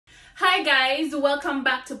Hi guys, welcome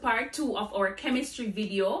back to part 2 of our chemistry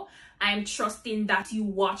video. I'm trusting that you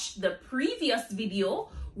watched the previous video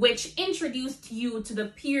which introduced you to the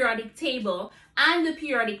periodic table and the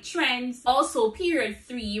periodic trends. Also period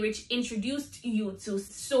 3 which introduced you to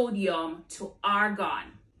sodium to argon.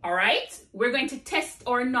 Alright, we're going to test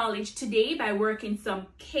our knowledge today by working some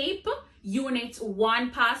CAPE Unit 1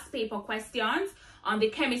 past paper questions on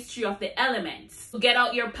the chemistry of the elements. Get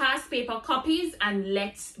out your past paper copies and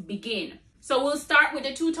let's begin. So we'll start with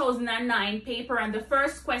the 2009 paper, and the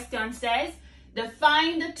first question says,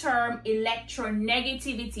 define the term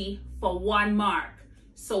electronegativity for 1 mark.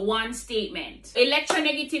 So one statement.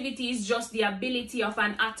 Electronegativity is just the ability of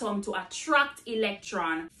an atom to attract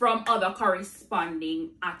electron from other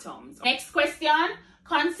corresponding atoms. Next question,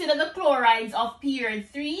 consider the chlorides of period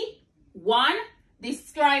 3. 1.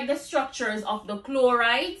 Describe the structures of the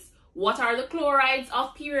chlorides. What are the chlorides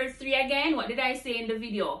of period 3 again? What did I say in the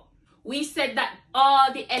video? We said that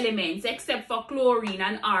all the elements except for chlorine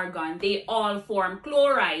and argon, they all form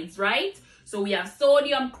chlorides, right? So we have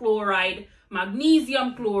sodium chloride,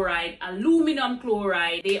 magnesium chloride, aluminum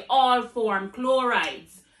chloride. They all form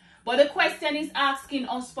chlorides. But the question is asking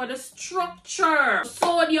us for the structure.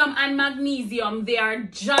 Sodium and magnesium, they are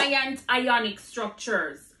giant ionic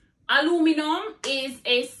structures. Aluminum is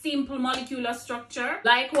a simple molecular structure.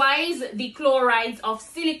 Likewise, the chlorides of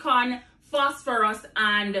silicon, phosphorus,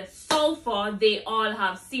 and sulfur, they all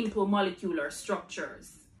have simple molecular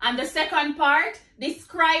structures. And the second part,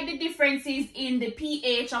 describe the differences in the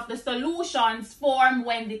pH of the solutions formed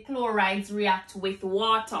when the chlorides react with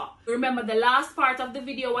water. Remember the last part of the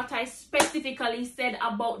video, what I specifically said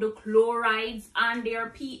about the chlorides and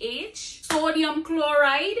their pH? Sodium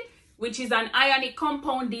chloride, which is an ionic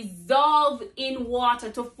compound, dissolved in water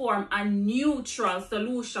to form a neutral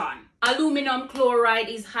solution. Aluminum chloride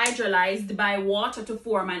is hydrolyzed by water to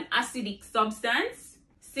form an acidic substance.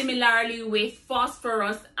 Similarly with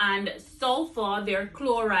phosphorus and sulfur, their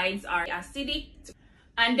chlorides are acidic.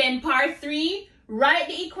 And then part 3, write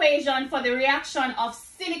the equation for the reaction of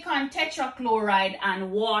silicon tetrachloride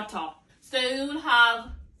and water. So you'll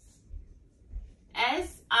have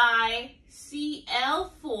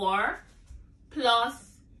SiCl4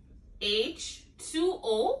 plus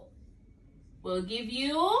H2O will give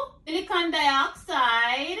you silicon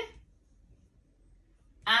dioxide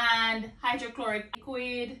and hydrochloric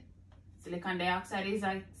liquid. Silicon dioxide is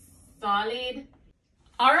a solid.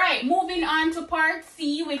 All right, moving on to part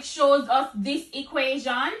C, which shows us this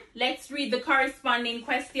equation. Let's read the corresponding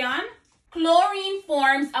question. Chlorine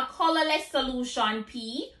forms a colorless solution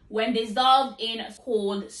P when dissolved in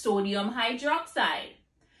cold sodium hydroxide.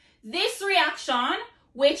 This reaction,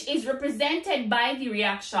 which is represented by the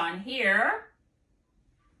reaction here,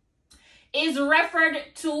 is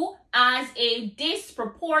referred to as a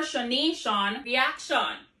disproportionation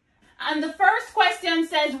reaction. And the first question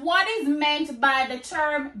says, what is meant by the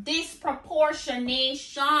term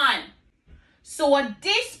disproportionation? So a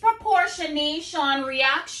disproportionation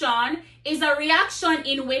reaction is a reaction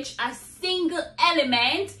in which a single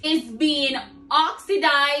element is being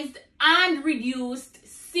oxidized and reduced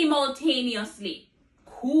simultaneously.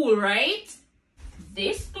 Cool, right?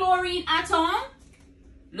 This chlorine atom,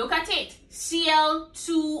 look at it.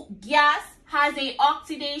 Cl2 gas has an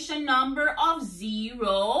oxidation number of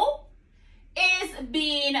 0. Is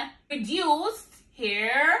being reduced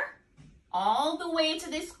here all the way to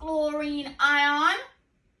this chlorine ion,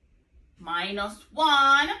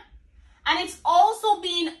 -1. And it's also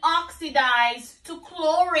being oxidized to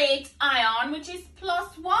chlorate ion, which is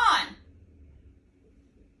 +1.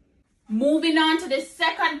 Moving on to the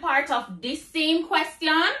second part of this same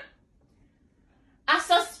question. A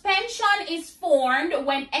suspension is formed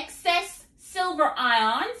when excess silver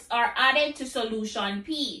ions are added to solution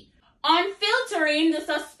P. On filtering the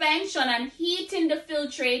suspension and heating the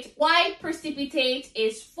filtrate, white precipitate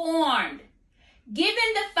is formed.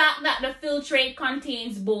 Given the fact that the filtrate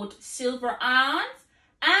contains both silver ions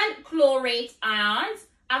and chlorate ions,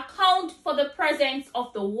 account for the presence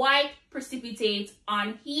of the white precipitate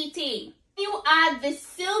on heating. You add the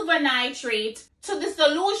silver nitrate to the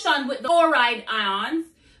solution with the chloride ions.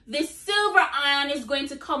 The silver ion is going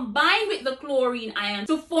to combine with the chlorine ion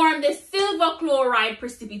to form the silver chloride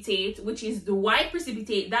precipitate, which is the white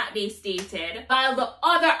precipitate that they stated, while the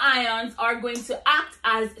other ions are going to act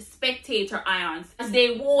as spectator ions, as they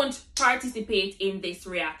won't participate in this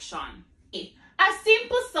reaction. A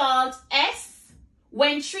simple salt, S,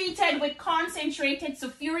 when treated with concentrated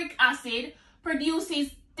sulfuric acid, produces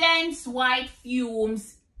dense white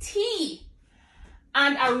fumes, T,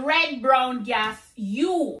 and a red-brown gas,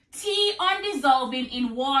 U. T, on dissolving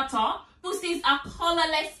in water, produces a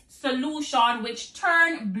colorless solution which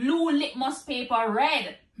turn blue litmus paper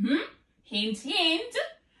red. Hint, hint.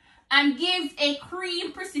 And gives a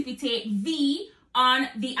cream precipitate V on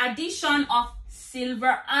the addition of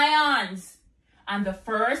silver ions. And the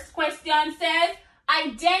first question says,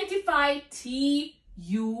 identify T,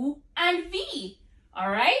 U, and V. All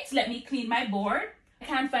right, let me clean my board. I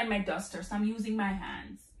can't find my duster, so I'm using my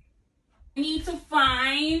hands. I need to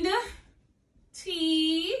find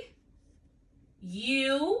T,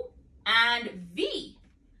 U, and V.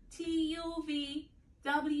 T, U, V,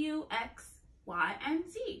 W, X, Y,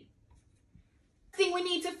 and Z. The thing we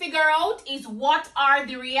need to figure out is what are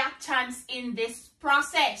the reactants in this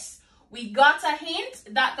process. We got a hint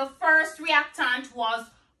that the first reactant was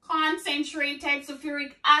concentrated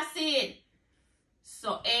sulfuric acid.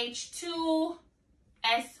 So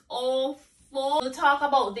H2SO4. We'll talk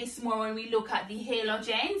about this more when we look at the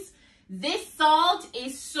halogens. This salt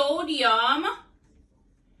is sodium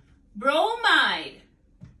bromide.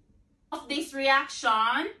 Of this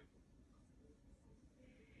reaction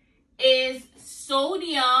is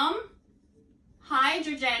sodium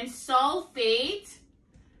hydrogen sulfate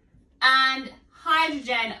and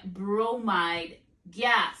hydrogen bromide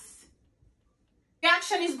gas.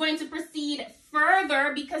 Reaction is going to proceed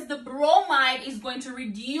further because the bromide is going to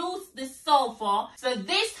reduce the sulfur. So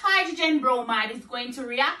this hydrogen bromide is going to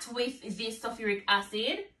react with this sulfuric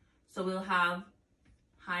acid. So we'll have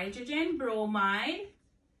hydrogen bromide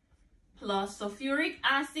plus sulfuric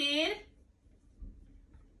acid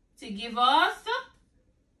to give us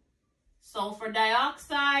sulfur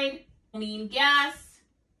dioxide, mean gas,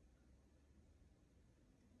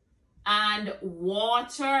 and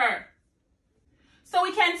water. So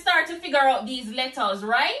we can start to figure out these letters,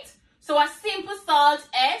 right? So a simple salt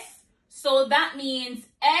S, so that means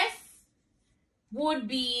S would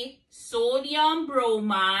be sodium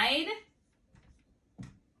bromide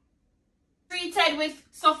treated with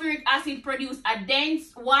sulfuric acid produce a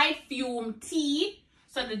dense white fume T.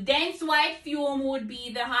 So the dense white fume would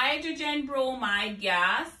be the hydrogen bromide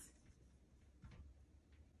gas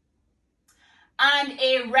and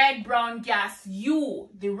a red-brown gas U.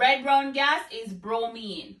 The red-brown gas is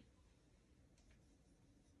bromine.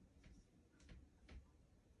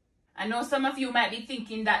 I know some of you might be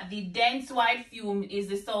thinking that the dense white fume is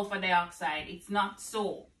the sulfur dioxide. It's not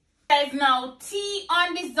so. As now T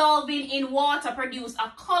undissolving in water produce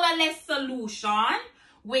a colorless solution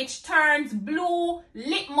which turns blue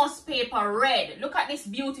litmus paper red. Look at this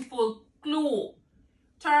beautiful clue.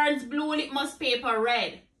 Turns blue litmus paper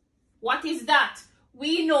red. What is that?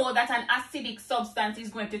 We know that an acidic substance is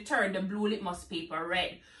going to turn the blue litmus paper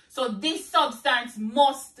red. So this substance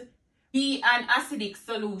must be an acidic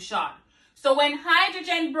solution. So when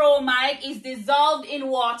hydrogen bromide is dissolved in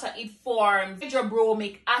water, it forms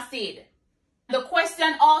hydrobromic acid. The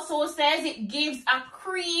question also says it gives a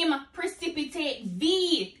cream precipitate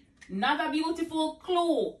V. Another beautiful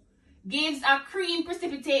clue. Gives a cream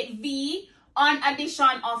precipitate V on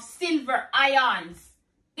addition of silver ions.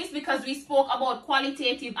 This because we spoke about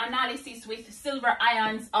qualitative analysis with silver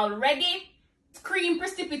ions already. Cream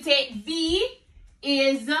precipitate V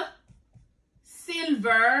is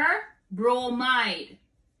silver bromide.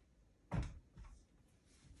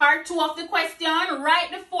 Part 2 of the question, write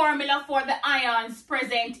the formula for the ions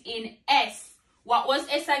present in S. What was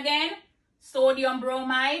S again? Sodium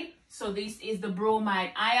bromide. So this is the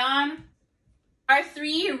bromide ion. Part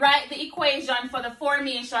 3, write the equation for the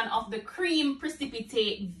formation of the cream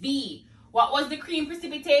precipitate V. What was the cream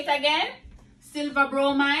precipitate again? Silver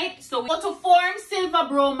bromide. So to form silver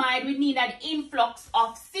bromide, we need an influx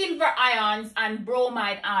of silver ions and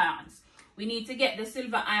bromide ions. We need to get the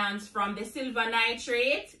silver ions from the silver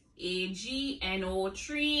nitrate,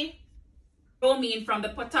 AgNO3, bromine from the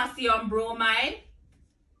potassium bromide,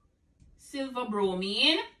 silver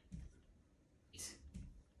bromine,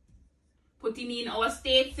 putting in our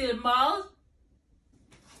state symbol.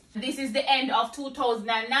 This is the end of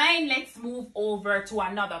 2009. Let's move over to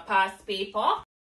another past paper.